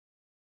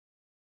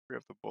We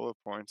have the bullet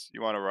points.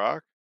 You want to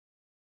rock?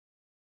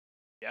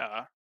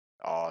 Yeah.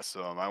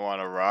 Awesome. I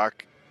want to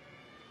rock.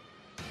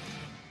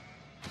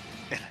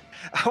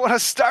 I want to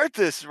start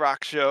this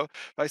rock show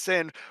by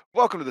saying,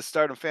 welcome to the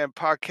Stardom Fan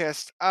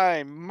Podcast.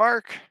 I'm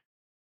Mark.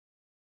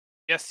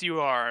 Yes, you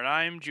are, and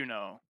I'm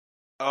Juno.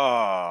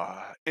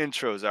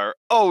 Intros are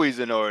always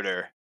in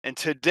order. And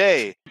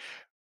today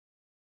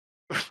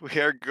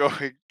we are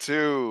going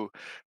to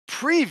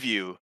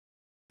preview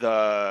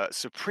the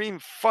Supreme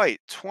Fight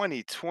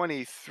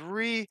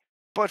 2023.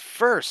 But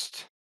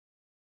first,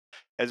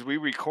 as we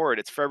record,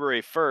 it's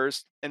February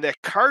 1st, and that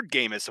card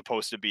game is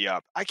supposed to be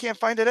up. I can't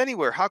find it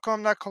anywhere. How come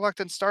I'm not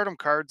collecting Stardom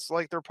cards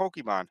like they're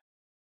Pokemon?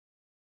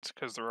 It's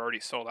because they're already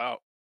sold out.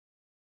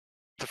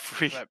 The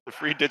free That, the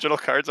free digital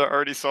cards are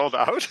already sold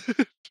out.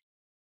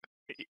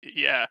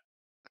 yeah.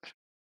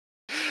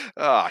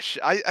 I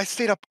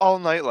stayed up all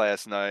night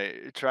last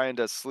night trying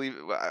to sleep.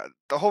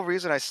 The whole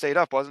reason I stayed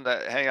up wasn't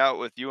to hang out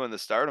with you and the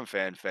Stardom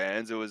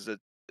fans. It was that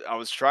I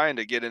was trying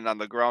to get in on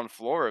the ground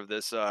floor of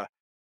this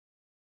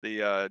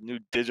the new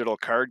digital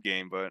card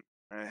game, but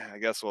I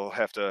guess we'll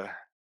have to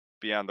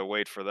be on the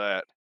wait for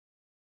that.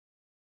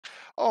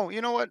 Oh,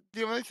 you know what?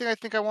 The only thing I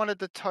think I wanted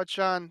to touch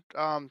on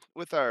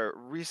with our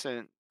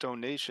recent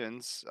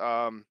donations,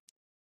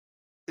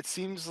 it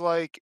seems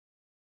like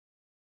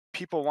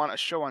people want a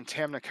show on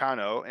Tam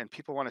Nakano and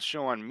people want a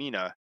show on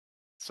Mina.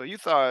 So you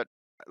thought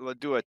let's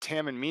do a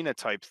Tam and Mina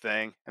type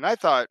thing, and I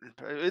thought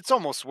it's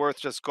almost worth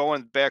just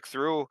going back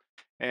through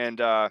and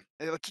to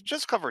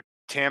just cover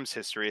Tam's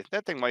history.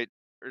 That thing might,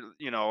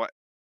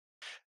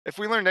 if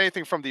we learned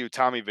anything from the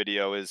Utami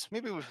video, is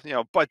maybe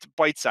but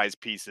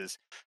bite-sized pieces.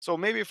 So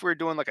maybe if we are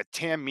doing like a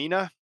Tam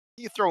Mina,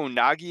 you throw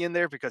Unagi in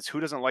there because who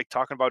doesn't like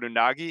talking about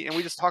Unagi, and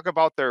we just talk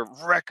about their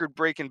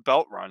record-breaking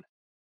belt run.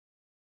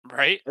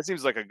 Right? That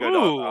seems like a good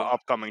Ooh.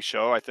 upcoming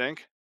show, I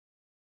think.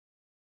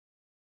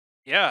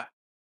 Yeah.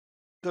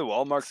 Good, well,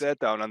 I'll mark S- that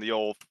down on the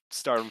old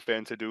Stardom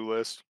fan to-do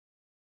list.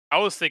 I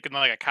was thinking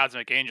like a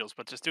Cosmic Angels,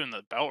 but just doing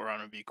the belt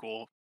run would be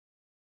cool.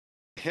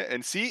 Yeah,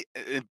 and see,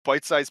 in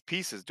bite-sized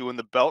pieces, doing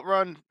the belt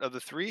run of the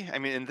three. I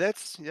mean, and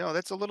that's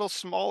a little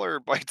smaller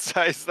bite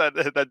size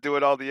that do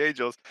it all the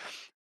Angels.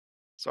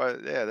 So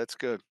yeah, that's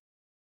good.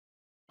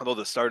 Although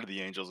the start of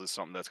the Angels is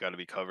something that's got to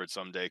be covered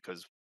someday,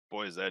 because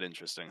boy, is that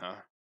interesting, huh?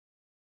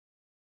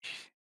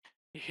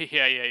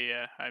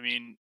 Yeah. I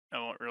mean, I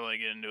won't really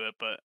get into it,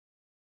 but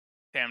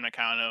Tam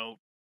Nakano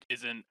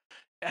isn't.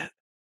 eh,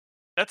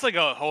 That's like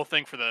a whole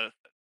thing for the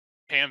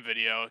Pam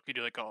video. If you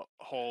do like a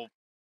whole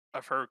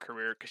of her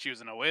career, because she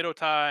was in Oedo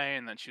Tai,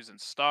 and then she was in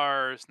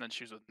Stars, and then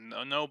she was with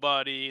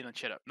Nobody, and then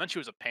and then she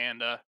was a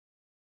panda,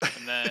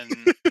 and then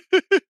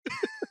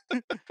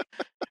and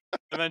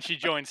then she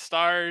joined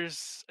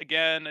Stars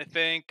again, I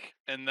think,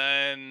 and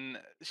then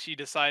she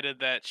decided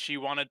that she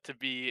wanted to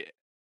be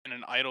in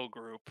an idol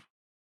group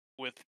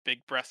with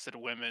big-breasted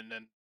women,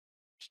 and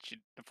she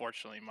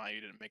unfortunately Mayu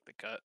didn't make the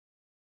cut.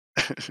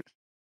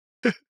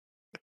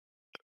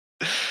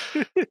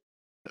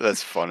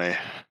 That's funny.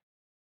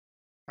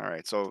 All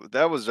right, so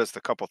that was just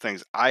a couple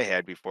things I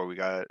had before we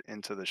got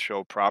into the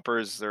show proper.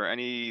 Is there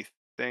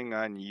anything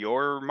on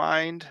your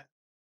mind?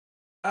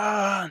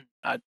 No,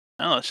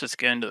 let's just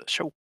get into the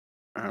show.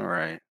 All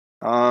right.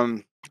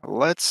 Um,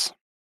 let's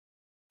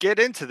get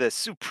into this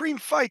Supreme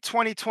Fight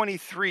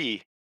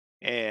 2023.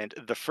 And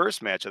the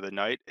first match of the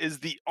night is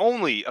the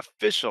only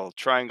official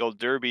Triangle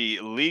Derby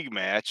League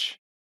match.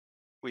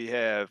 We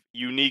have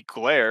Unique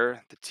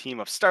Glare, the team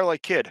of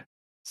Starlight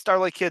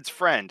Kid's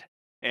friend,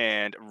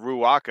 and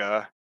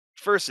Ruaka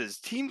versus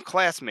team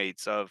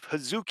classmates of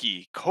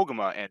Hazuki,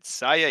 Koguma, and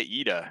Saya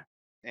Ida.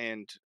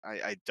 And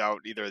I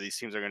doubt either of these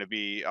teams are going to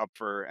be up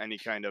for any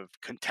kind of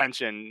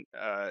contention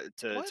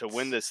to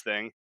win What? this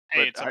thing. Hey,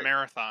 But it's a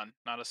marathon,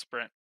 not a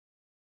sprint.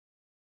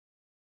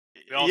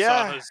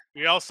 yeah,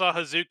 We all saw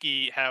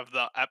Hazuki have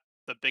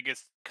the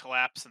biggest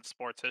collapse in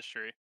sports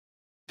history.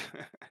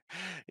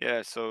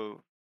 yeah.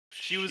 So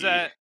She was she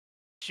at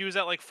she was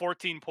at like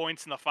 14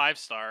 points in the 5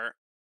 star.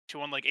 She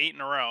won like 8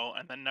 in a row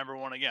and then never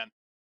won again.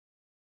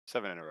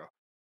 7 in a row.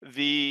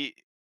 The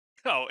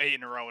Oh, 8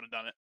 in a row would have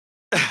done it.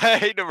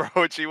 8 in a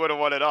row, she would have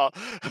won it all.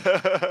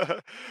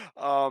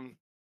 um,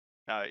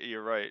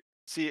 you're right.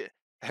 See,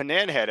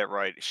 Hanan had it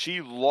right. She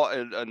lost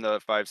in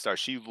the 5 star.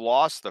 She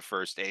lost the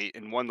first 8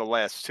 and won the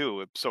last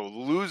two. So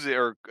losing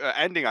or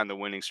ending on the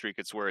winning streak,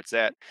 it's where it's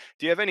at.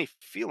 Do you have any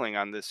feeling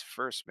on this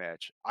first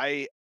match?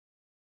 I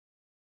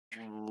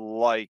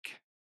like,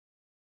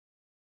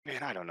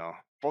 man, I don't know.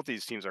 Both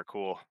these teams are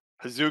cool.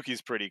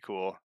 Hazuki's pretty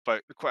cool,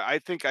 but I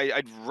think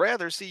I'd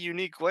rather see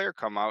Unique Glare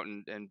come out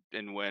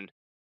and win.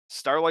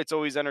 Starlight's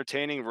always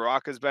entertaining.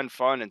 Ruaka's been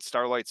fun, and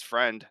Starlight's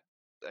friend.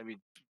 I mean,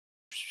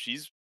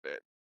 she's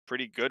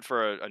pretty good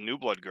for a new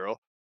blood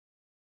girl.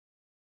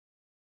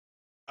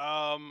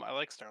 I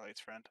like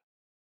Starlight's friend.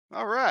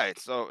 All right,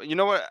 so you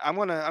know what? I'm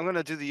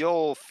gonna do the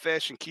old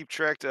fashioned keep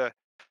track to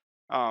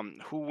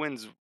who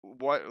wins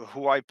what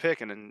who I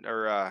pick, and then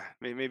or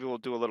maybe we'll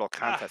do a little Ah,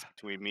 contest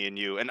between me and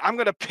you, and I'm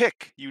gonna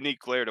pick Unique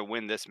Glare to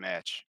win this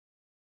match.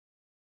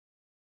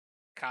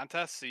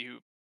 contest. See who.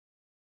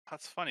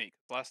 That's funny.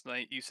 Last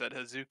night you said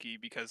Hazuki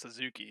because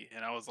Hazuki,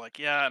 and I was like,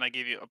 yeah, and I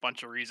gave you a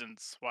bunch of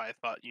reasons why I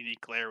thought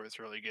Unique Glare was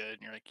really good,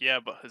 and you're like, yeah,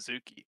 but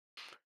Hazuki,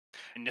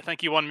 and you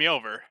think you won me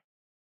over.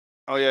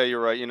 Oh yeah,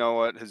 you're right. You know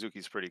what?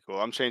 Hazuki's pretty cool.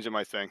 I'm changing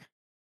my thing.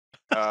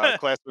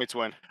 Classmates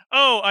win.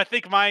 Oh, I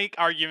think my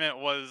argument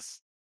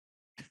was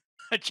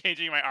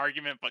changing my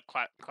argument, but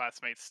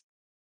classmates.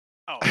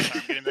 Oh,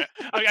 sorry, I'm getting that.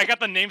 I got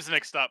the names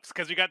mixed up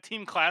because we got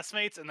team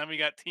classmates and then we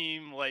got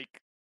team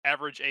like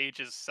average age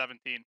is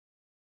 17.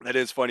 That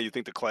is funny. You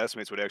think the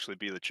classmates would actually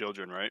be the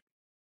children, right?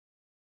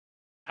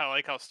 I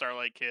like how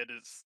Starlight Kid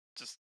is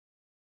just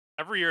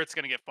every year it's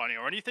gonna get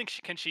funnier. When do you think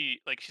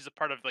she like she's a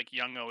part of like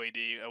young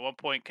OAD? At what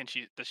point can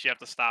she does she have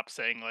to stop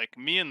saying like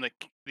me and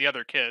the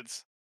other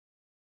kids?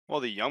 Well,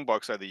 the young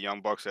bucks are the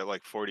young bucks at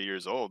like 40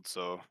 years old.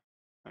 So,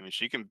 I mean,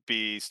 she can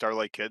be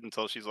Starlight Kid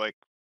until she's like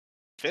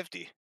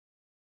 50.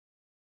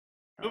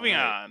 All Moving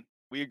right. on.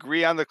 We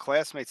agree on the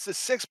classmates. The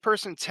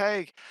six-person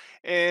tag,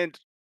 and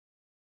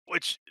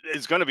which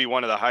is going to be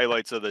one of the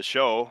highlights of the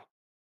show,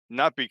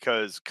 not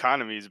because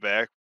Konami's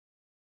back,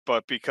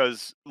 but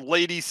because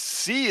Lady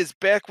C is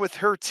back with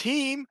her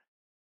team.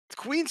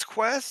 Queen's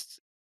Quest,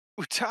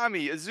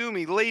 Utami,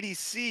 Azumi, Lady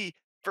C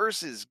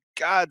versus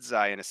God's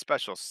Eye in a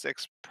special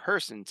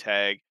six-person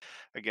tag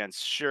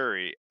against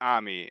Shuri,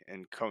 Ami,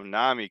 and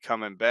Konami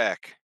coming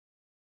back.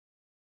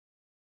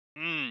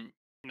 Hmm.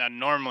 Now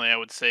normally I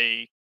would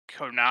say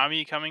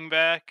Konami coming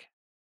back,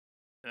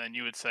 and then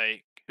you would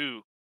say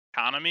who?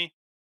 Konami.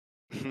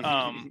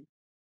 Um,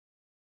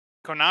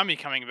 Konami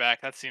coming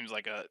back. That seems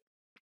like a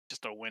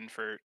just a win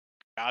for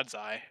God's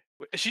Eye.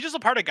 Is she just a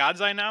part of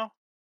God's Eye now?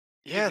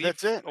 Did he Yeah, leave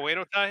that's it.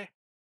 Oedo Tai?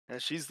 Yeah,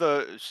 she's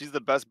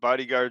the best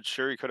bodyguard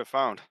Shuri could have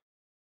found.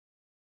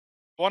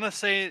 Want to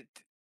say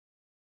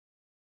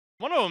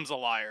one of them's a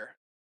liar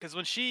because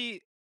when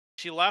she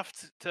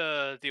left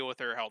to deal with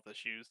her health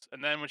issues,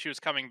 and then when she was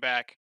coming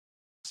back,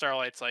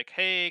 Starlight's like,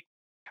 "Hey,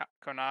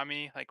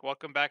 Konami, like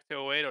welcome back to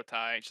Oedo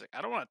Tai." And she's like,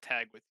 "I don't want to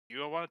tag with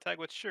you. I want to tag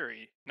with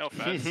Shuri. No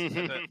offense."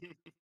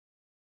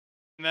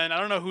 And then I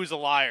don't know who's a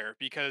liar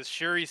because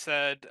Shuri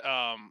said,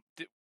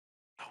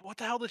 what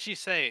the hell did she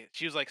say?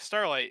 She was like,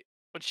 Starlight,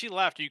 when she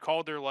left, you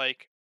called her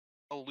like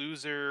a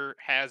loser,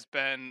 has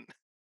been,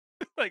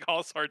 like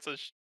all sorts of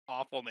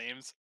awful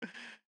names.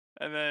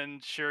 And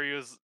then Shuri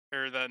was,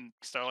 or then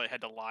Starlight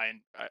had to lie.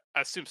 And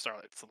I assume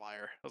Starlight's a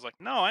liar. I was like,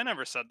 no, I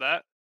never said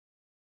that.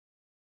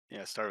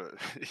 Yeah,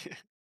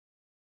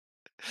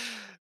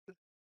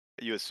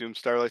 You assume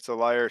Starlight's a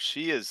liar.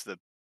 She is the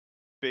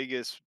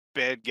biggest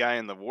bad guy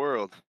in the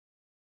world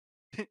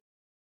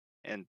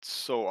and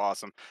so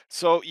awesome.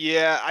 So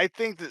yeah, I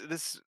think that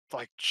this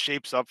like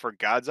shapes up for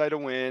God's Eye to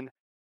win,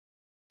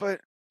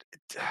 but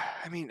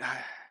I mean,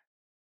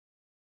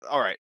 all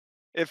right.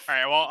 All If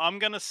right, well, I'm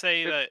gonna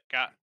say if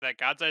that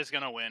God's Eye is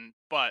gonna win,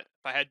 but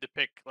if I had to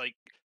pick, like,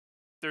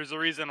 there's a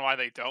reason why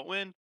they don't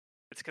win.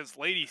 It's because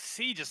Lady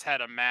C just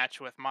had a match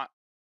with my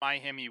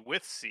Hemi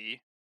with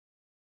C,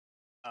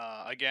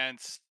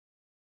 against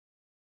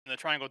in the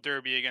Triangle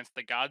Derby against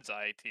the God's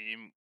Eye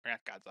team, or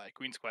not God's Eye,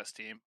 Queen's Quest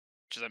team,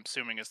 which is I'm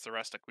assuming is the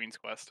rest of Queen's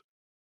Quest.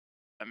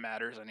 That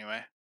matters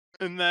anyway.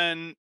 And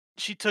then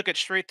she took it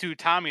straight to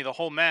Tommy the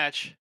whole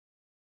match.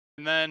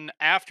 And then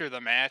after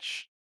the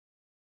match,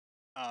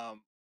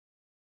 um,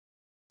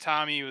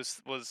 Tommy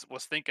was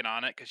thinking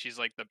on it because she's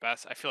like the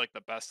best. I feel like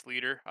the best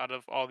leader out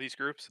of all these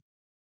groups.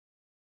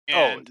 oh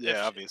And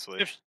yeah,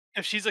 obviously.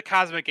 if she's a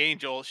cosmic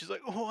angel, she's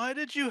like, "Why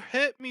did you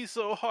hit me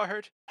so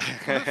hard?"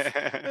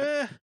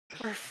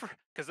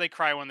 Because they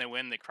cry when they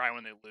win, they cry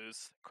when they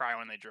lose, cry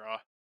when they draw.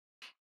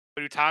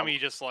 But Oh, Utami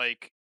just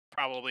like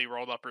probably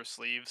rolled up her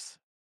sleeves,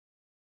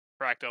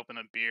 cracked open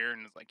a beer,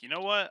 and was like, "You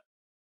know what?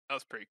 That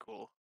was pretty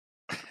cool."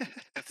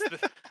 It's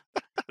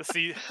the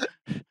C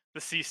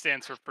the C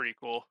stands for pretty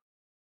cool.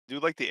 do you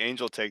like the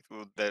angel take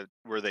that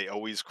where they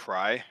always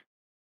cry?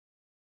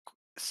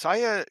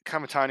 Saya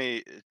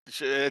Kamatani,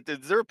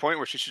 is there a point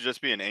where she should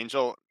just be an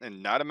angel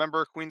and not a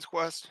member of Queen's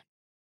Quest?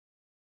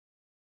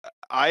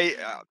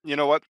 You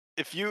know what?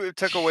 If you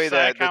took away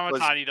Saya that, this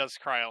was, Kamatani does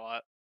cry a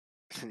lot.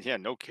 yeah,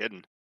 no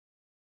kidding.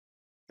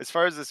 As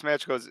far as this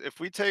match goes, if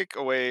we take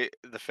away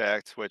the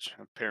fact, which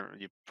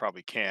apparently you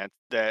probably can't,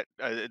 that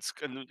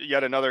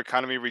yet another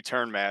economy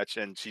return match,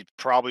 and she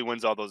probably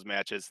wins all those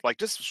matches. Like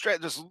just straight,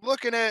 just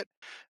looking at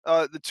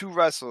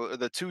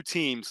the two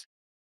teams,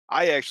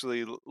 I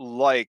actually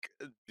like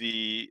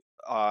the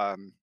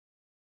um,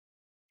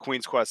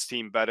 Queen's Quest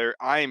team better.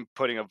 I'm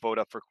putting a vote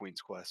up for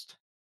Queen's Quest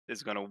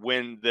is going to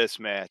win this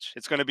match.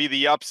 It's going to be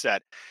the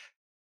upset.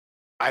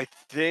 I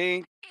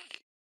think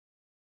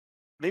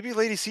maybe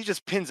Lady C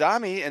just pins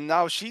Ami, and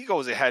now she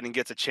goes ahead and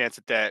gets a chance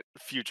at that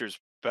futures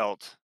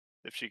belt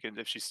if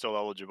she's still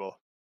eligible.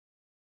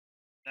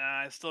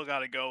 Nah, I still got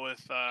to go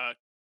with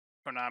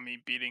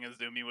Konami beating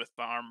Azumi with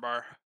the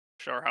armbar.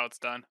 Show her how it's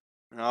done.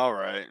 All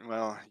right.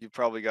 Well, you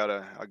probably got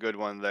a good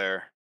one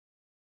there.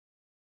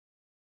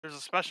 There's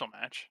a special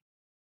match.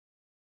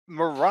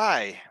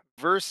 Mirai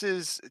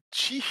versus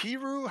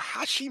Chihiro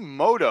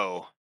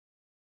Hashimoto.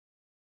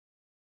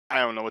 I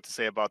don't know what to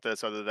say about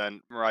this other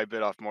than Mariah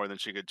bit off more than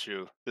she could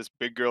chew. This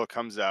big girl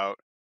comes out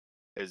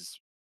is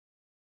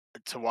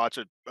to watch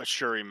a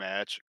Shuri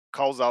match,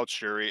 calls out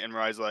Shuri, and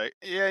Mariah's like,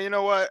 "Yeah, you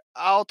know what?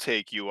 I'll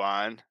take you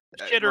on."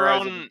 She had her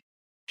Mariah's a, own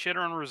she had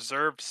her own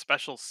reserved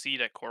special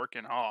seat at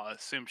Corkin Hall. I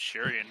assume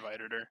Sherry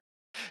invited her.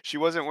 she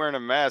wasn't wearing a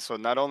mask, so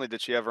not only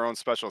did she have her own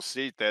special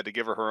seat, they had to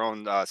give her her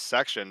own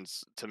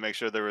sections to make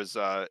sure there was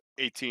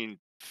 18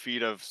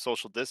 feet of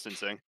social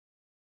distancing.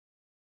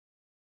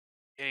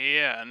 Yeah,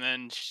 yeah, and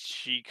then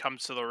she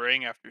comes to the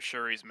ring after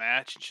Shuri's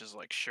match, and she's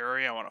like,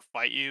 "Shuri, I want to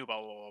fight you."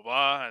 Blah blah blah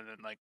blah. And then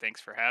like,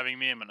 "Thanks for having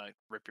me. I'm gonna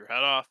rip your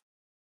head off."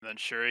 And then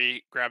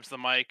Shuri grabs the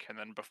mic, and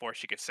then before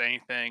she could say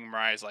anything,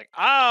 Mariah's like,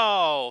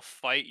 "I'll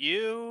fight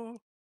you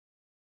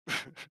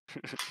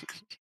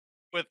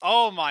with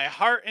all my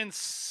heart and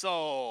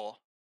soul."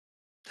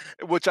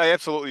 Which I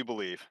absolutely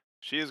believe.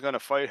 She is going to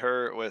fight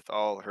her with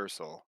all her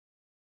soul,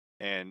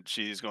 and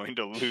she's going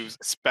to lose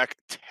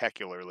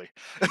spectacularly.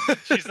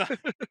 She's not.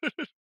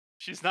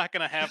 She's not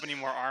gonna have any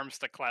more arms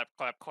to clap,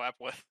 clap, clap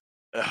with.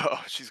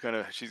 Oh, she's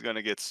gonna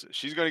get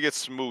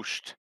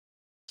smooshed.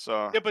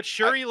 So Yeah, but I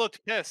Shuri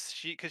looked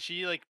pissed. Because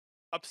she like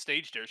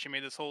upstaged her. She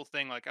made this whole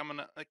thing like, I'm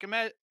gonna like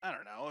I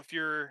don't know if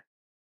you're.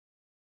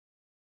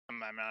 I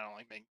mean, I don't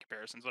like making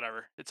comparisons.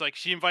 Whatever. It's like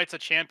she invites a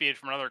champion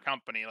from another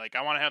company. Like,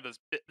 I want to have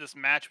this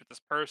match with this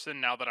person.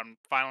 Now that I'm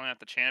finally not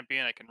the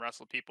champion, I can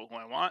wrestle people who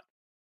I want.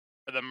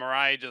 But then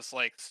Mariah just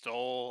like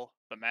stole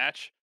the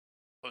match.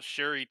 So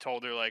Shuri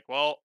told her like,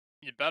 well,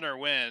 you better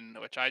win,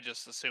 which I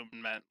just assumed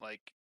meant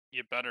like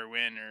you better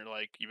win or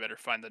like you better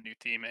find a new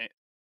teammate.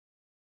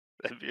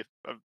 That'd be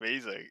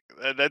amazing.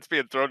 And that's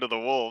being thrown to the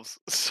wolves.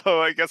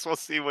 So I guess we'll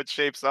see what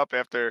shapes up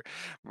after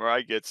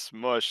Mariah gets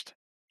smushed.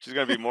 She's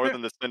gonna be more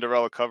than the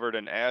Cinderella covered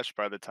in ash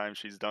by the time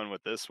she's done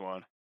with this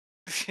one.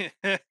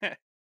 The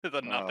Oh,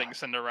 nothing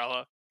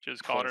Cinderella. She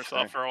was calling poor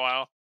herself thing. for a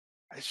while.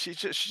 She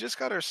just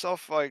got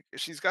herself like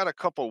she's got a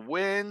couple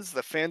wins.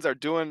 The fans are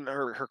doing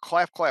her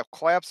clap clap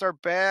claps are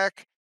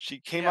back. She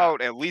came Yeah.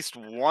 out at least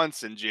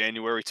once in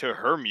January to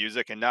her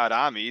music and not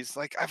Ami's.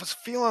 Like I was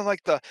feeling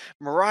like the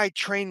Mariah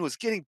train was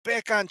getting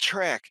back on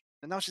track,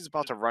 and now she's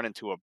about to run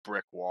into a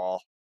brick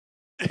wall.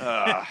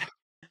 Ugh.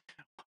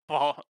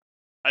 Well,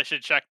 I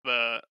should check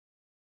the.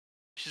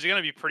 She's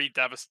gonna be pretty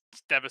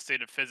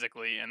devastated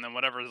physically, and then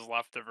whatever's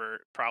left of her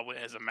probably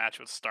has a match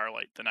with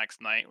Starlight the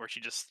next night, where she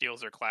just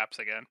steals her claps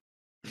again.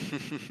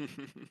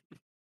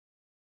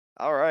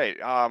 All right.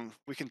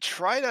 We can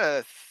try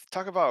to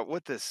talk about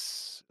what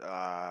this.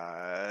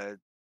 I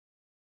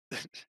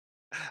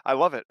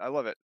love it. I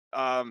love it.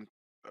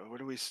 Where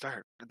do we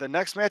start? The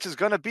next match is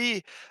gonna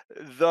be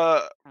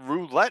the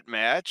roulette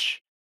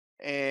match,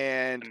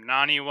 and And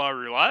Naniwa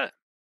Roulette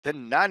the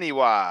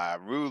Naniwa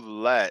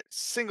Roulette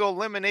Single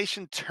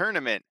Elimination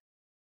Tournament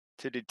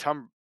to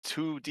determine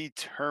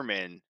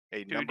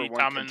a to number one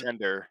determine.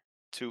 contender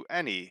to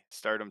any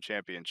Stardom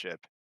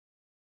Championship.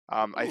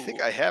 I think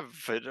Ooh, I have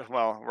it.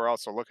 Well, we're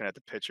also looking at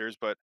the pictures,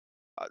 but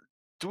uh,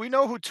 do we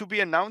know who to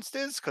be announced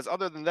is? Because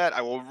other than that,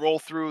 I will roll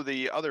through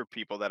the other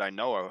people that I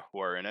know who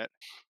are in it.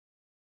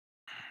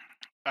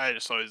 I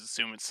just always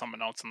assume it's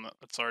someone else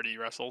that's already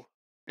wrestled.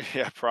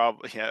 Yeah,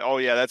 probably. Yeah. Oh,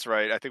 yeah, that's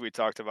right. I think we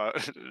talked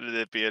about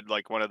it being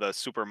like one of the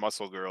super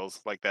muscle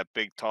girls, like that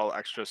big, tall,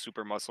 extra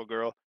super muscle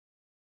girl.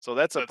 So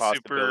that's a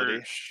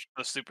possibility.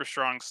 The super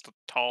strong,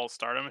 tall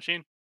starter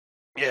machine.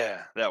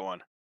 Yeah, that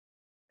one.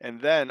 And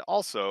then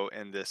also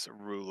in this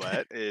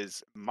roulette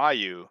is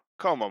Mayu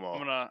I'm Komomo.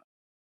 gonna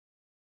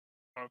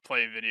I'm gonna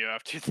play a video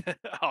after that.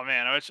 Oh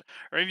man, I wish,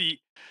 or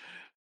maybe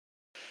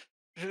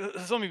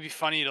this will maybe be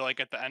funny to like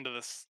at the end of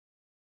this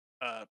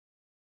uh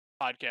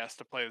podcast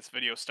to play this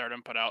video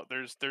Stardom put out.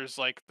 There's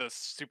like the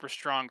super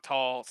strong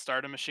tall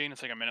Stardom machine.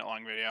 It's like a minute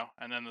long video,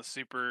 and then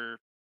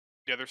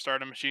the other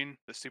Stardom machine,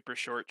 the super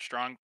short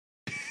strong,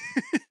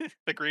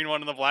 the green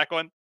one and the black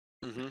one,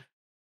 Hmm.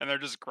 and they're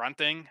just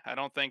grunting. I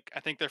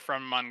think they're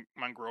from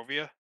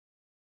Monrovia.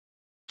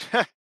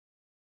 I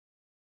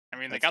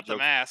mean, they That's a got the joke.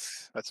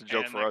 masks That's a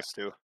joke for us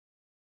too.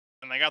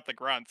 and they got the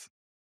grunts,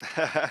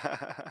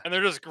 and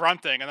they're just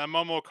grunting. And then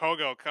Momo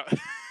Kogo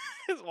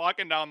is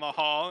walking down the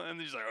hall, and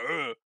he's like,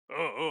 oh."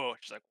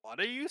 She's like,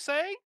 "What are you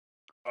saying?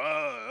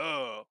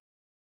 Oh,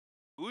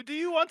 who do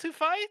you want to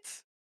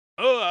fight?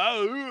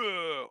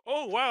 Oh,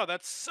 wow,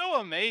 that's so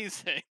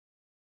amazing."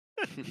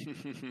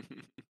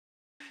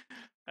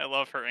 I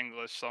love her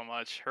English so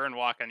much. Her and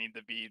Waka need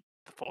to be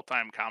full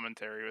time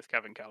commentary with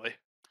Kevin Kelly,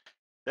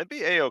 That'd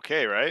be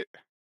a-okay, right?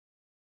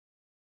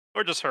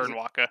 or just her Is and it-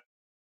 Waka.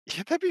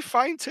 Yeah, that'd be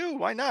fine too.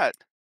 Why not?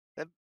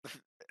 That,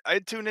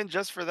 I'd tune in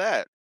just for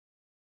that.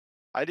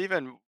 I'd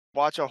even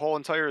watch a whole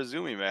entire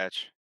Azumi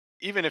match,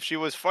 even if she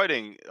was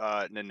fighting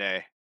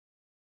Nene.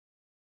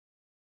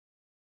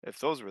 If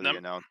those were the Num-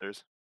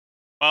 announcers.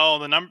 well,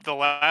 the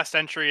last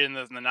entry in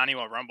the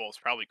Naniwa Rumble is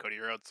probably Cody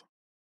Rhodes.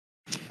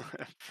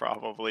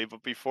 Probably,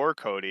 but before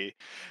Cody,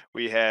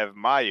 we have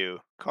Mayu,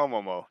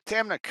 Komomo,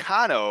 Tam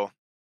Nakano,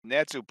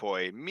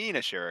 Natsupoi, Mina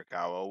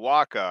Shirakawa,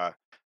 Waka.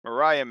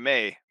 Mariah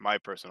May, my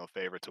personal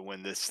favorite to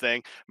win this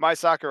thing. Mai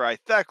Sakurai,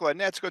 Thekla,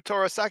 Natsuko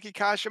Tora, Saki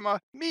Kashima,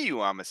 Miyu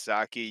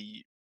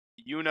Amasaki,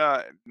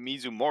 Yuna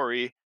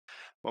Mizumori,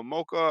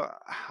 Momoka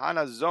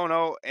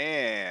Hanazono,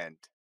 and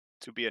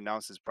to be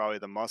announced is probably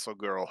the Muscle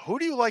Girl. Who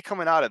do you like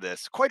coming out of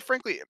this? Quite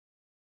frankly,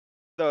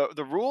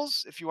 the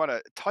rules, if you want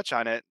to touch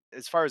on it,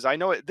 as far as I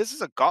know it, this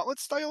is a gauntlet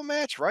style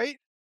match, right?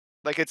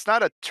 Like it's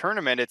not a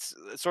tournament, it's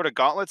sort of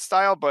gauntlet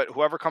style, but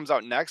whoever comes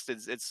out next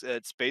is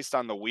it's based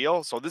on the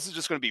wheel. So this is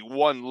just going to be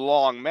one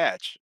long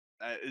match.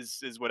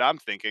 Is what I'm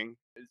thinking.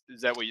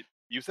 Is that what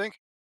you think?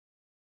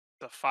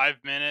 The 5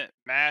 minute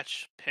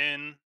match,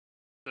 pin,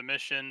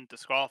 submission,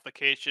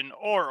 disqualification,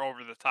 or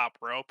over the top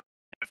rope.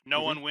 If no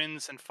Hmm. one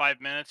wins in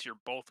 5 minutes, you're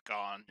both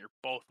gone. You're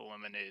both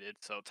eliminated.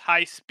 So it's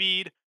high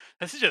speed.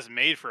 This is just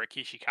made for a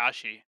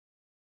Kishikashi.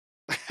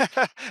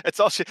 It's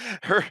all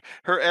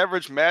her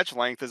average match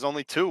length is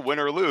only two, win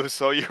or lose.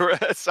 So you're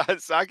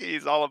Saki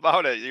is all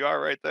about it. You are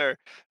right there.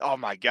 Oh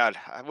my god,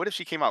 what if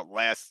she came out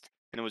last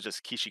and it was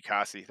just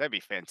Kishikasi? That'd be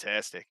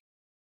fantastic.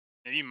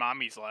 Maybe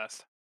Mommy's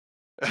last.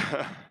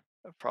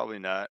 Probably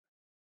not.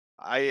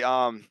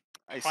 I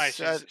Why?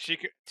 said She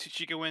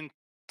could win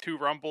 2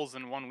 Rumbles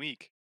in 1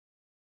 week.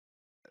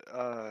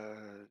 uh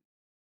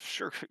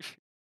sure,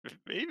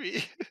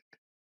 maybe.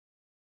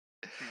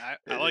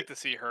 I like to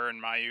see her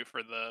and Mayu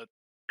for the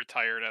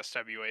retired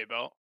SWA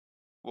belt.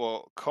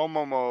 Well,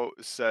 Komomo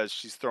says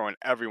she's throwing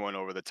everyone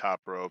over the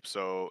top rope.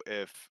 So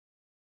if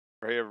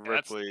Rhea Yeah,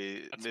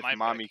 Ripley, that's if my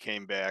Mommy pick.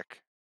 came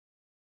back,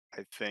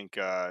 I think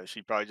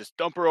she'd probably just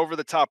dump her over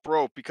the top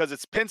rope because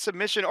it's pin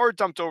submission or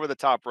dumped over the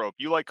top rope.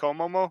 You like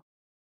Komomo?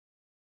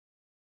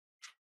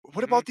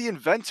 What Hmm. about the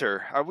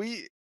inventor? Are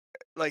we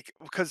like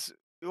because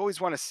we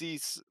always want to see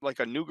like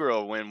a new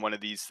girl win one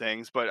of these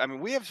things, but I mean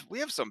we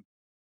have some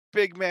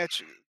big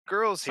match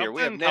girls here.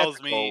 We have Something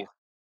tells me, Natsuko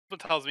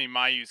something tells me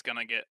Mayu's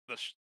gonna get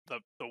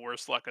the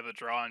worst luck of the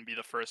draw and be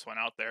the first one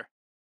out there.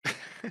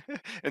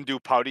 and do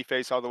pouty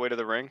face all the way to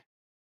the ring.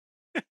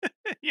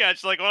 Yeah,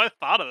 it's like when I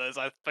thought of this,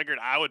 I figured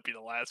I would be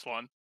the last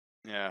one.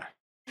 Yeah.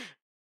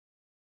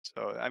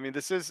 So I mean,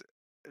 this is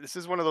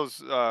one of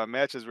those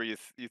matches where you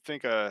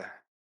think a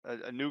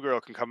new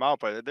girl can come out,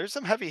 but there's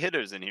some heavy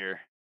hitters in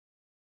here.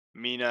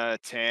 Mina,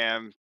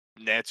 Tam,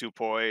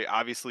 Natsupoi,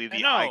 obviously I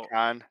the know.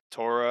 icon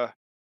Tora.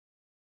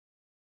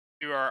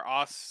 Through our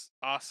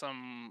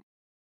awesome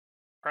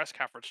press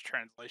conference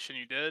translation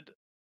you did,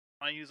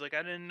 Mayu's like,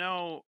 I didn't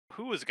know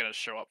who was gonna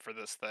show up for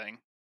this thing.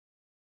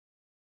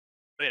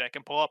 Wait, I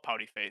can pull up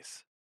Pouty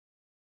Face.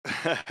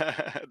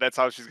 That's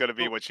how she's gonna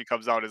be Oh, when she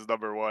comes out as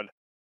number one.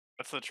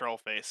 that's the troll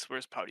face.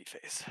 Where's Pouty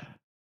Face?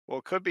 Well,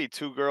 it could be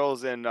two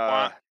girls in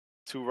Want?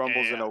 two Yeah, yeah,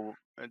 rumbles in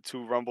yeah.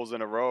 two rumbles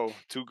in a row.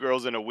 Two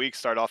girls in a week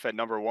start off at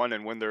number one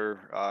and win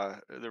their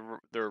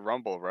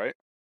rumble, right?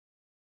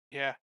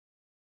 Yeah.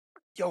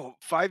 Yo,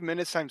 5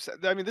 minutes times.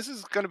 I mean, this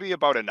is going to be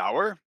about an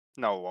hour.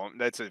 No, it won't.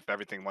 That's if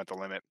everything went the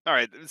limit. All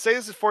right, say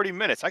this is 40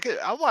 minutes.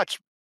 I'll watch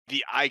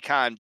the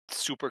icon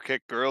super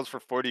kick girls for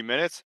 40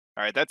 minutes.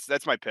 All right,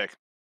 that's my pick.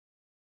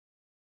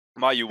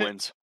 Mayu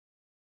wins.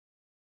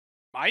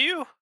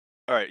 Mayu?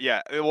 All right,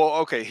 yeah. Well,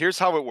 okay. Here's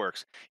how it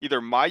works. Either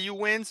Mayu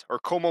wins or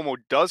Komomo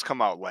does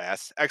come out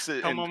last, and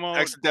Tomomo.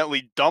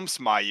 accidentally dumps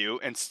Mayu,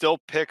 and still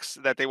picks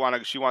that they want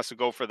to. She wants to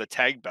go for the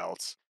tag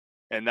belts,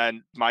 and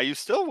then Mayu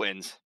still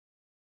wins.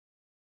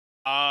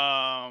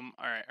 All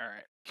right, all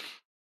right.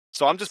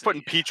 So I'm Let's just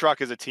putting see. Peach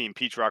Rock as a team.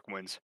 Peach Rock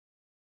wins.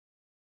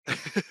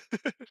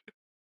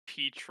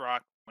 Peach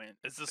Rock win.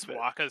 Is this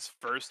Waka's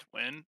first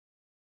win?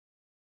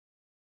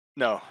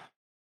 No, I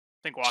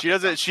think she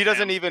Waka's doesn't. done She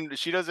doesn't Tam. even.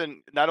 She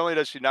doesn't. Not only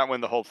does she not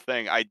win the whole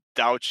thing, I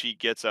doubt she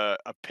gets a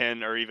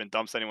pin or even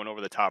dumps anyone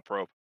over the top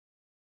rope.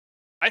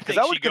 Because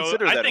I would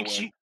consider that a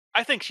win.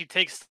 I think she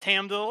takes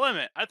Tam to the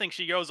limit. I think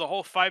she goes a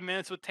whole 5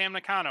 minutes with Tam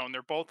Nakano and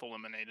they're both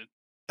eliminated.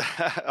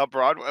 A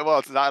Broadway. Well,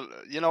 it's not.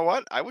 You know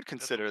what? I would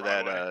That's a consider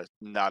that Broadway.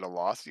 not a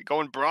loss. You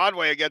going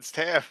Broadway against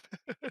Taff.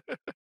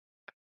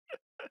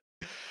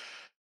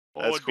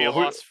 Well, That's cool.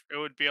 Who? it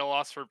would be a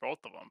loss for both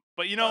of them.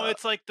 But Uh,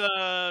 it's like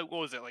the what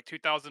was it like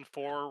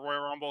 2004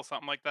 Royal Rumble,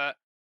 something like that,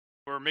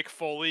 where Mick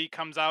Foley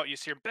comes out, you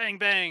hear bang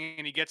bang,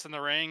 and he gets in the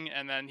ring,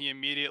 and then he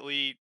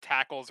immediately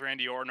tackles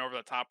Randy Orton over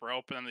the top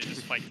rope, and then they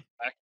just fight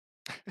back.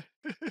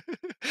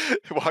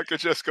 Walker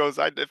just goes.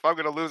 If I'm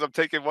gonna lose, I'm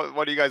taking one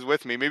of you guys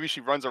with me. Maybe she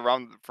runs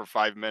around for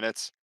 5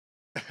 minutes.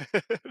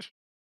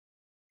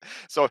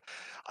 So,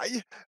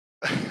 I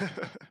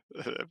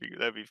that'd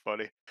be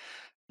funny.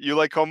 You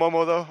like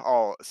Komomo though?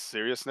 All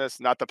seriousness,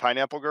 not the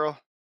pineapple girl.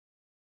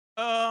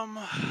 Um,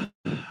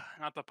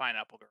 not the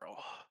Pineapple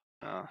Girl,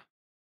 Uh,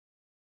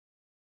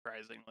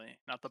 surprisingly,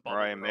 not the Bubble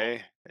Mariah Girl,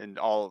 May and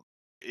all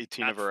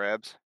 18 not of her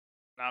abs.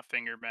 not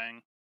Finger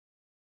Bang,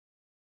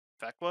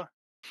 Thekla.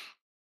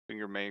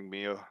 Finger Mang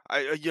Mio.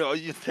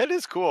 That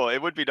is cool.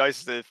 It would be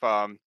nice if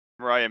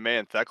Mariah May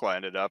and Thekla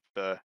ended up.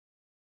 The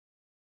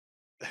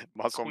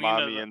Muscle Queen of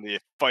Mommy the. and the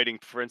Fighting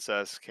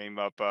Princess came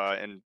up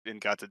and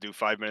got to do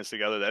 5 minutes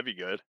together. That'd be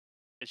good.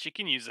 She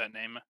can use that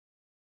name.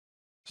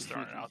 Just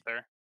throwing it out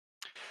there.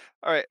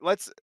 All right,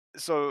 let's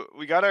so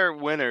we got our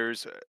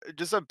winners.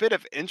 Just a bit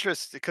of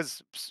interest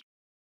because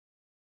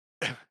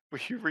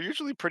we're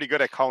usually pretty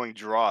good at calling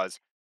draws.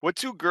 What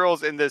two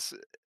girls in this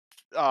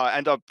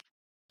end up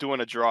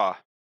doing a draw?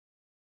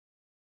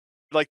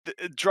 Like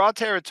the draw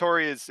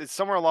territory is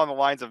somewhere along the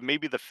lines of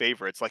maybe the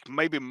favorites, like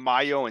maybe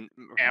Mayo and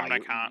Mayo.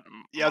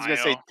 Yeah, I was gonna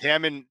say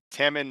Mayo.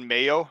 Tam and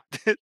Mayo,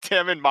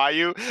 Tam and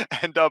Mayu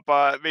end up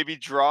maybe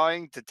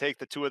drawing to take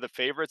the two of the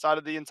favorites out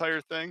of the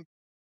entire thing.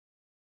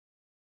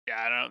 Yeah,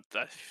 I don't.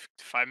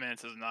 5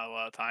 minutes is not a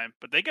lot of time,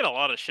 but they get a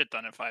lot of shit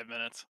done in 5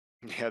 minutes.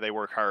 Yeah, they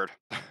work hard.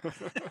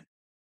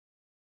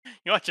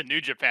 You watch a New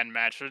Japan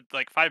match, they're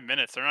like 5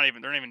 minutes. They're not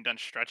even done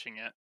stretching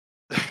yet.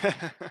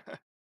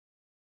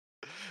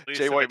 At Jay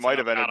least if White it's an might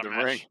have entered Okada the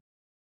ring. match.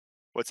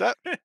 What's that?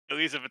 At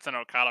least if it's an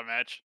Okada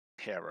match.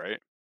 Yeah, right.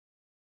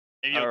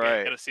 Maybe you'll All get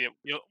right. to see it.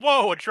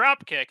 Whoa, a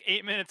drop kick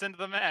 8 minutes into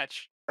the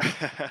match.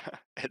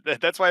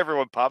 That's why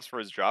everyone pops for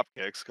his drop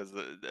kicks because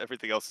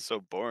everything else is so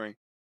boring.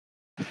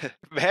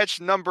 Match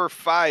number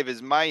 5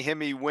 is My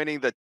Himi winning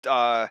the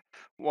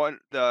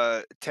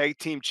tag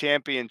team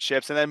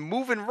championships, and then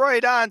moving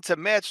right on to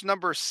match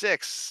number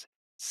 6.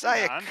 Hang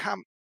Saya on.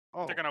 Kam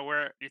They're Oh, gonna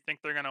wear. Do you think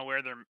they're gonna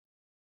wear their?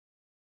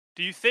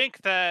 Do you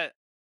think that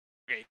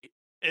okay,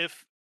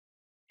 if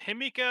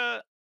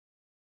Himika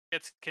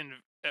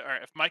or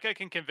if Micah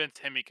can convince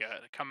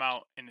Himika to come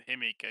out in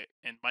Himika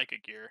in Micah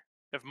gear,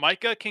 if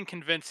Micah can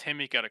convince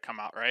Himika to come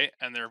out, right,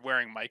 and they're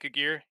wearing Micah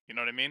gear, you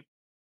know what I mean?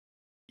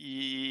 I,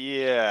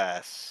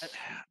 yes.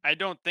 I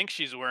don't think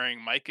she's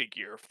wearing Micah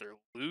gear if they're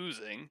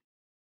losing.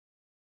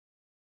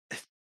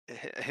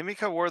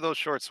 Himika wore those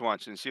shorts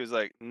once, and she was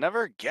like,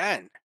 "Never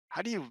again.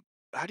 How do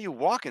you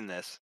walk in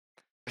this?"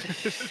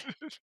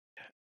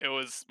 It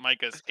was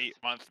Micah's 8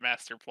 month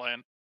master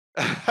plan.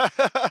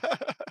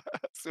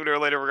 Sooner or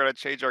later, we're gonna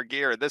change our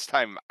gear. This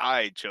time,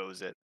 I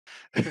chose it.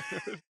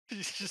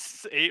 It's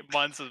just 8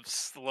 months of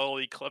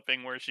slowly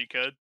clipping where she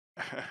could.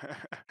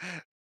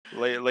 She's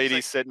Lady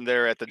like, sitting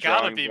there at the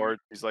gotta drawing be. board.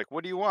 She's like,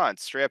 "What do you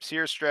want? Straps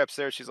here, straps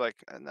there." She's like,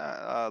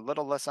 "Nah, a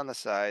little less on the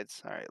sides.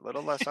 All right,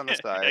 little less on the Yeah,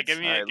 sides. All right, give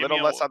me little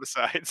a less on the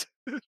sides."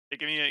 give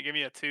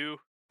me a two.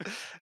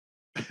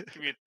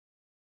 Give me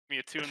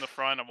a two in the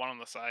front and one on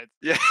the sides.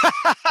 Yeah,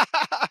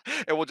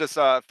 and we'll just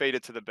fade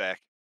it to the back.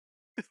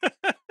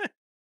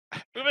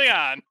 Moving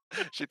on.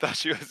 She thought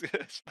she was.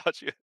 She thought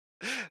she.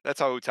 That's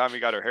how Tommy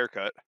got her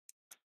haircut.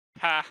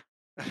 Ha.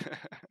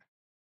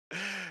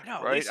 No,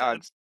 at Right least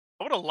on.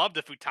 I would have loved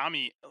if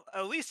Utami.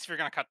 At least if you're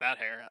gonna cut that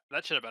hair,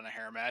 that should have been a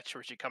hair match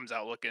where she comes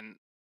out looking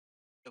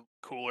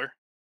cooler.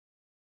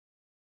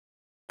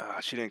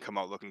 She didn't come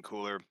out looking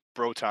cooler.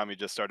 Bro Tommy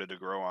just started to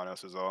grow on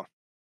us is all.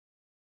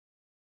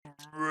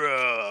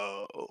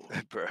 Bro.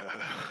 Bro.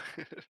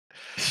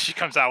 She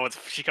comes out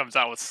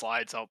with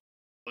slides. I'll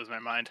lose my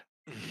mind.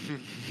 I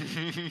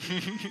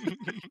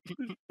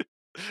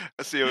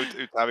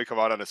see Tommy come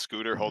out on a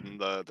scooter holding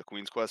the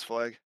Queen's Quest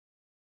flag.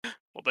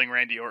 Holding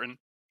Randy Orton.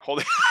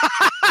 Holding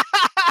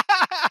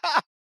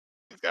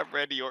He's got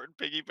Randy Orton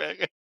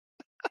piggyback.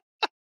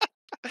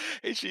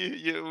 Hey,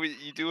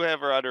 you do have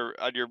her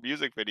on your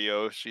music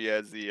video. She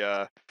has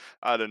the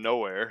out of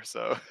nowhere,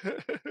 so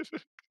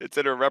it's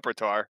in her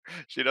repertoire.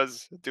 She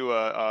does do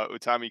a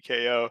Utami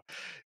KO.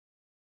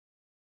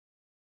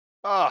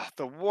 Ah,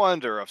 the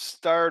wonder of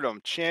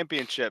Stardom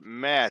Championship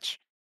match.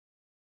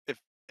 If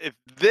if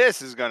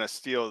this is gonna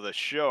steal the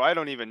show, I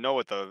don't even know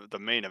what the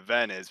main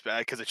event is,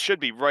 because it should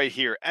be right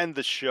here. End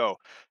the show.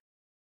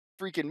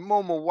 Freaking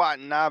Momo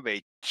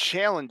Watanabe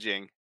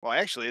challenging. Well,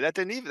 actually,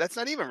 that's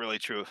not even really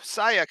true.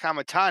 Saya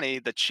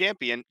Kamatani, the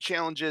champion,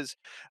 challenges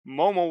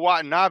Momo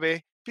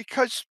Watanabe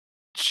because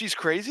she's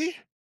crazy.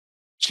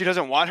 She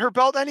doesn't want her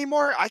belt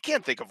anymore. I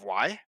can't think of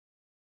why.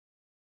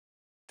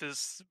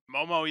 Does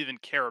Momo even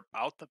care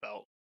about the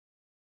belt?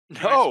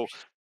 No.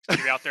 She's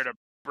gonna be out there to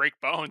break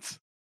bones.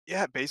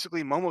 Yeah,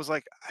 basically, Momo's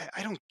like,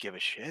 I don't give a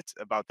shit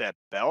about that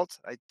belt.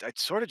 I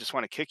sort of just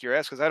want to kick your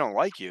ass because I don't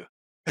like you.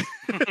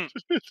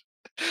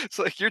 It's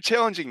like you're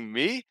challenging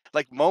me.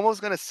 Like Momo's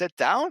gonna sit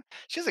down.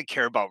 She doesn't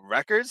care about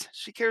records.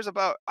 She cares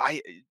about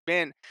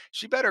man.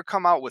 She better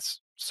come out with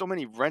so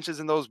many wrenches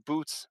in those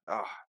boots.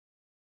 Oh,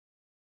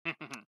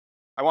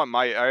 I want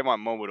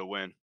Momo to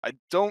win. I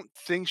don't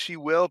think she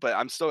will, but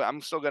I'm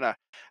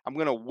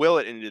gonna will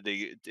it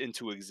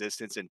into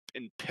existence and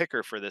pick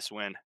her for this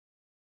win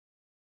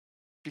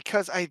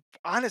because I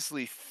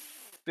honestly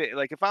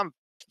like if I'm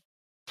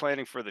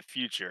planning for the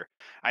future,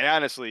 I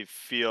honestly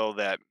feel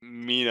that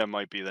Mina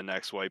might be the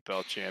next white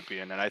belt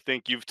champion, and I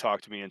think you've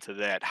talked me into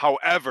that.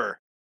 However,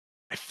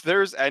 if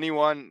there's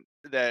anyone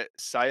that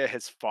Saya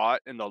has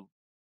fought in the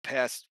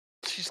past,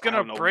 She's I gonna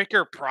don't know, break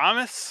her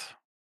promise.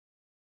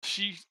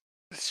 She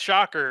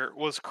Shocker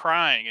was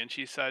crying and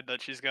she said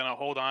that she's gonna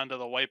hold on to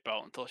the white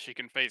belt until she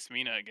can face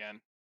Mina again.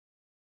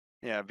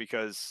 yeah,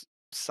 because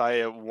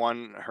Saya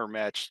won her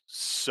match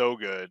so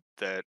good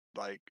that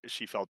like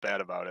she felt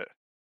bad about it.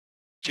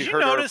 She Did you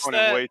hurt her notice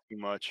opponent that way too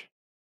much.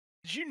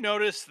 did you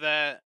notice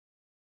that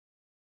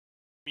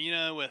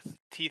Mina with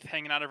teeth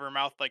hanging out of her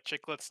mouth like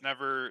chiclets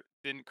never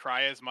didn't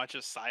cry as much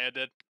as Saya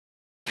did?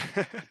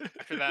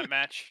 after that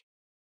match.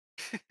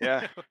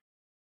 Yeah,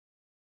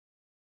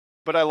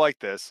 but I like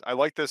this. I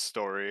like this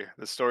story.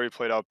 The story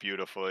played out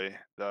beautifully.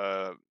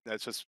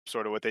 That's just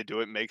sort of what they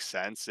do. It makes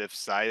sense. If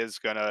Saya's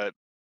gonna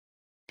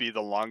be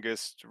the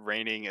longest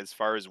reigning as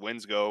far as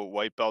wins go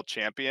white belt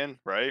champion,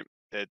 right?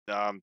 It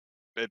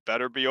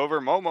better be over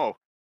Momo,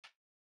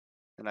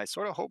 and I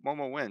sort of hope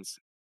Momo wins.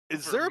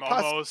 Is over there a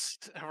poss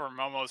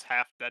Momo's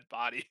half dead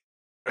body.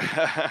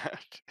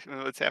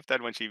 It's half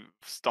dead when she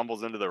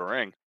stumbles into the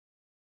ring.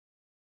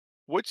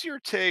 What's your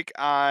take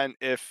on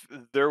if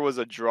there was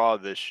a draw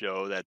this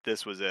show that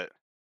this was it?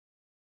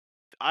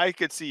 I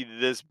could see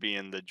this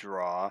being the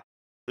draw.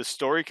 The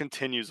story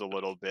continues a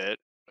little bit.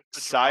 A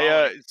draw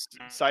like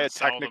Saya sell the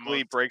technically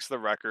most. breaks the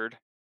record.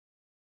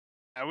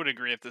 I would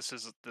agree if this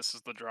is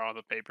the draw of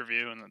the pay per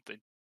view and that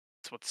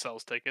that's what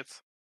sells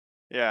tickets.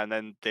 Yeah, and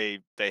then they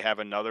have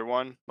another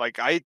one. Like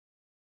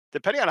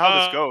depending on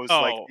how this goes,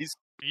 like Oh, these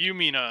you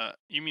mean a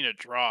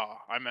draw?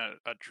 I meant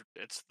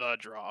it's the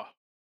draw.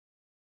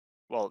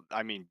 well,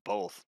 I mean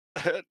both.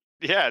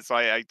 Yeah, so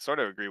I sort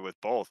of agree with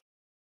both.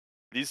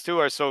 These two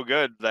are so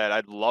good that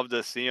I'd love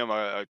to see them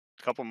a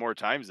couple more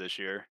times this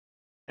year.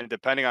 And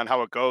depending on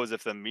how it goes,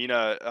 if the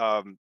Mina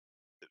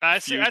I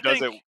see. I feud does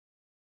it, think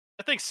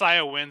I think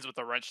Saya wins with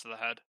a wrench to the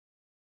head.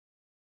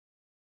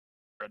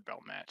 Red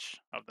belt match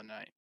of the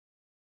night.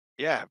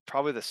 yeah,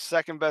 probably the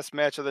second best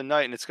match of the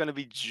night, and it's going to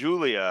be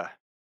Julia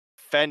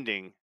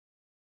fending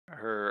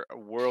her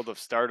World of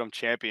Stardom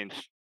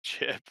championship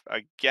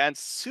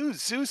against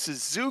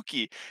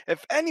Suzuki.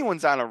 If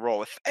anyone's on a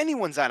roll, if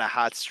anyone's on a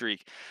hot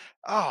streak,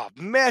 oh,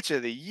 match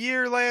of the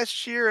year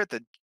last year at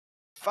the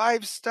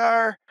 5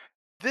 star.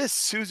 This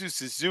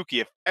Suzuki,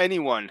 if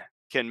anyone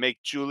can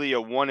make Julia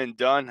one and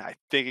done, I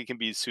think it can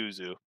be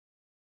Suzu.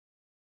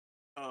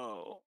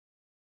 Oh,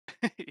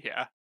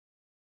 yeah.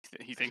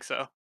 You think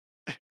so?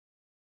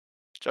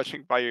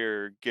 Judging by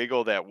your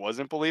giggle, that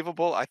wasn't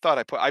believable. I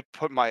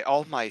put my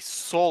all my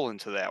soul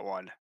into that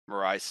one,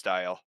 Mirai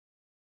style.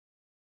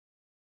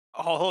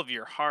 All of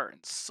your heart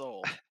and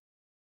soul.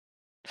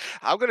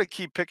 I'm gonna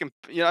keep picking.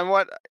 You know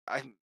what?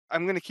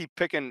 I'm gonna keep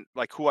picking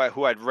like who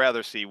I'd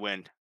rather see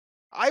win.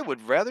 I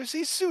would rather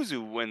see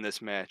Suzu win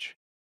this match.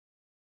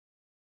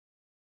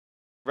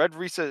 Red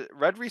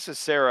Risa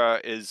Sarah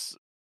is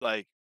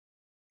like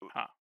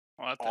Huh.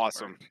 Well, that didn't work.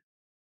 awesome.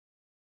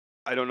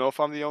 I don't know if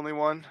I'm the only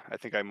one. I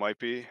think I might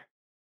be,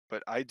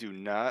 but I do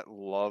not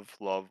love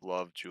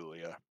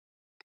Julia.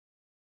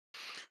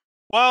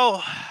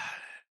 Well,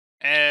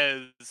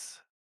 as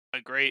a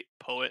great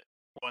poet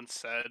once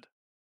said,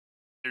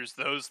 there's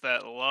those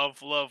that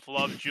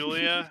love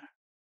Julia,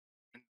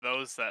 and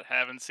those that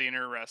haven't seen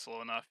her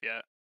wrestle enough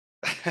yet.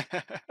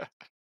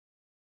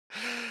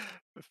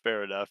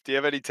 Fair enough. Do you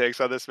have any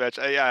takes on this match?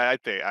 Yeah, I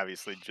think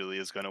obviously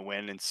Julia's going to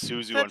win, and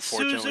Suzu That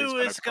unfortunately is Suzu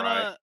going to is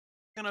cry.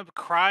 gonna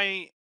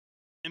cry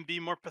and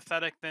be more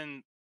pathetic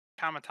than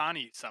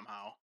Kamatani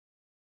somehow.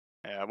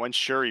 Yeah, when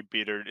Shuri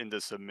beat her into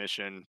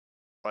submission,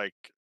 like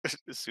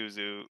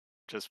Suzu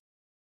just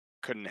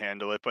couldn't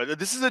handle it. But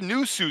this is a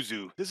new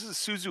Suzu. This is a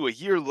Suzu a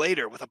year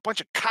later with a bunch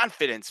of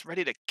confidence,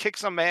 ready to kick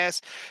some ass,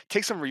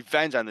 take some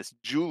revenge on this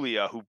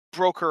Julia who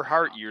broke her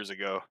heart Huh. years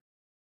ago.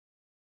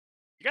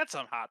 You got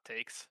some hot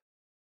takes.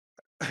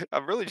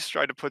 I'm really just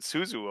trying to put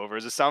Suzu over.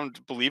 Does it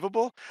sound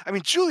believable? I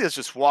mean, Julia's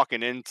just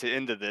walking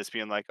into this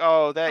being like,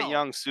 "Oh, that No,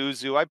 young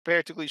Suzu. I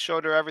practically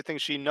showed her everything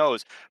she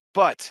knows."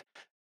 But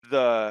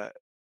the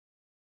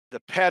the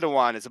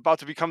Padawan is about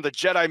to become the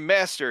Jedi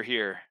Master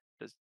here.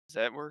 Does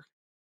that work?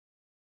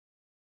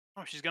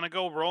 no, she's gonna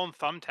go rolling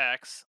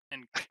thumbtacks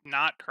and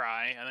not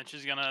cry, and then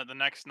she's gonna the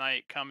next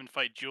night come and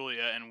fight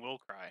Julia and will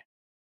cry.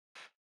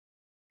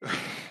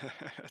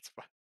 That's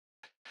fine.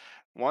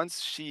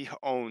 Once she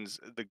owns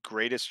the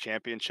greatest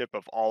championship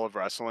of all of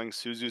wrestling,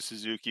 Suzu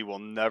Suzuki will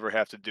never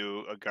have to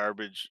do a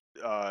garbage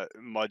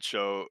mud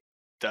show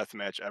death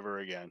match ever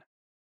again.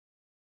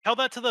 Tell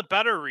that to the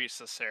better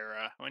Risa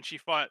Sarah when she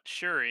fought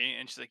Shuri,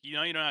 and she's like, you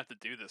don't have to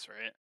do this,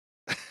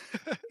 right?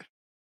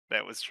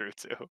 That was true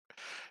too.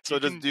 So You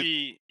does can do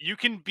be you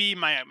can be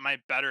my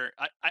better.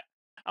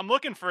 I'm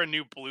looking for a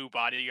new blue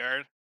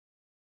bodyguard.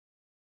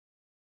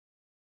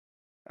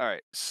 all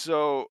right.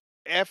 So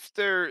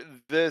after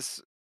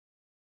this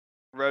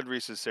Red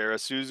Risa Sarah,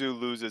 Suzu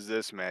loses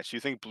this match. You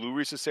think Blue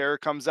Risa Sarah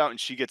comes out and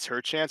she gets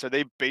her chance? Are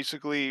they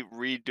basically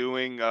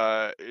redoing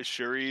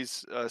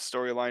Shuri's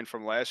storyline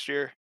from last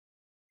year?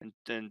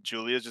 And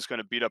Julia's just going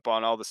to beat up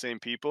on all the same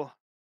people?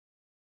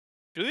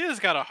 Julia's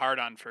got a hard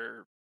on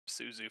for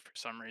Suzu for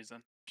some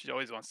reason. She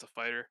always wants to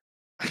fight her.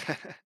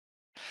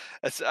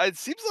 It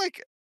seems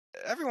like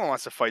everyone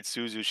wants to fight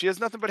Suzu. She has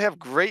nothing but have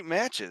great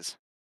matches.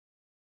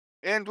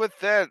 And with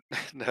that,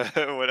 no,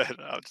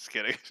 I'm just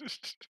kidding.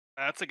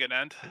 That's a good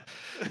end.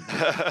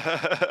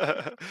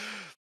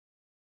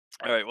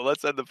 All right, well,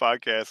 let's end the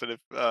podcast. And if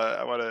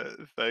I want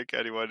to thank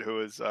anyone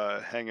who is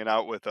hanging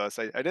out with us.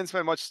 I didn't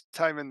spend much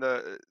time in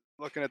the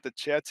looking at the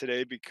chat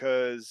today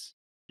because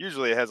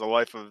usually it has a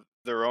life of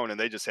their own and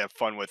they just have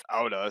fun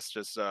without us,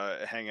 just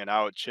hanging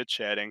out, chit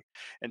chatting.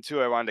 And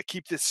two, I wanted to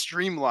keep this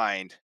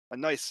streamlined, a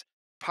nice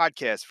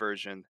podcast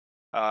version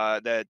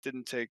that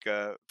didn't take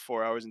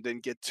 4 hours and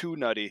didn't get too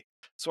nutty.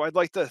 So I'd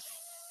like to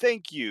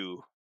thank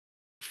you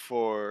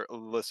for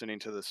listening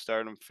to the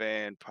Stardom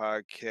Fan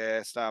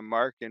Podcast. I'm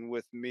Mark, and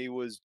with me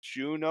was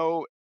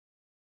Juno.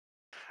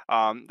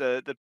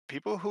 The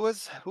people who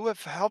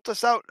have helped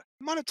us out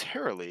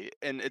monetarily,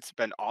 and it's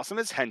been awesome.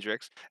 Is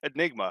Hendrix,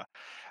 Enigma,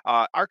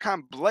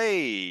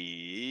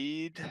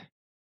 arkonblade,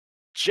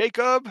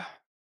 Jacob,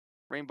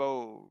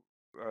 Rainbow,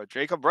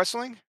 Jacob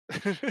Wrestling.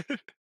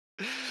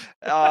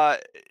 uh,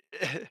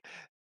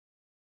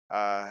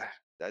 uh,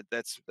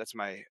 that's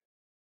my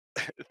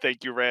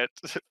thank you rant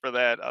for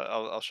that.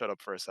 I'll shut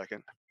up for a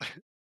second.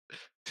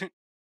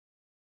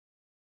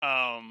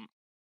 Um,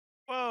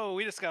 whoa,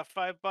 we just got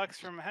 $5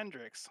 from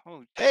Hendrix.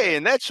 Holy Hey, shit.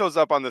 and that shows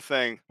up on the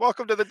thing.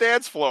 Welcome to the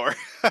dance floor.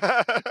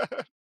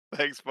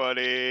 Thanks,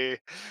 buddy.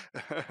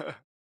 I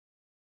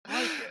like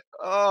it.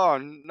 Oh,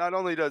 not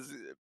only does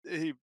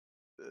he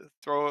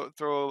throw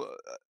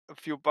a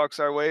few bucks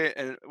our way,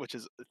 and which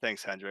is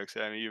thanks, Hendrix.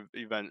 I mean,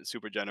 you've been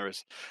super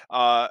generous.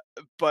 Uh,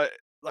 but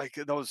like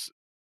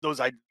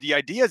the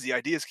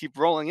ideas keep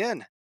rolling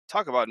in.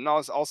 Talk about an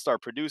all-star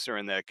producer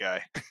in that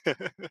guy.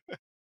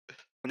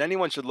 And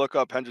anyone should look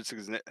up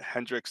Hendrix's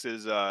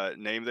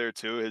name there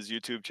too. His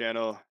YouTube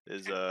channel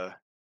is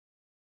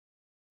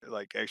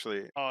like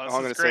actually Oh, oh, this I'm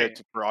is gonna say it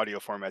great. for audio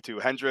format too.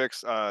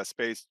 Hendrix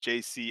space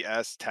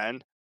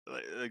JCS10.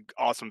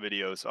 Awesome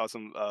videos,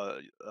 awesome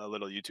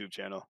little YouTube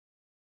channel. I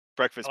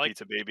Breakfast like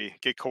pizza, baby.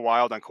 Get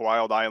wild on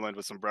Wild Island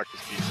with some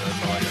breakfast pizza.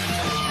 That's all I gotta say.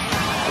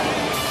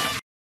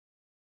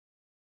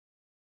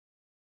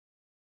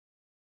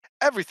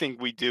 Everything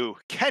we do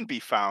can be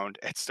found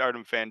at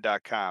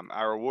stardomfan.com.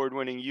 Our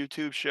award-winning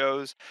YouTube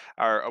shows,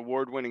 our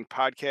award-winning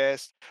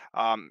podcast.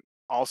 Other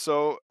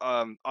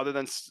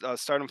than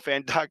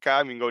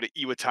stardomfan.com, you can go to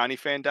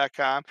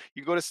iwatanifan.com.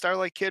 You can go to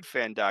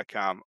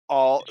starlightkidfan.com.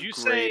 All Did you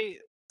great.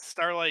 say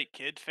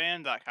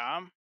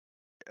starlightkidfan.com?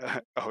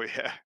 Oh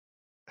yeah.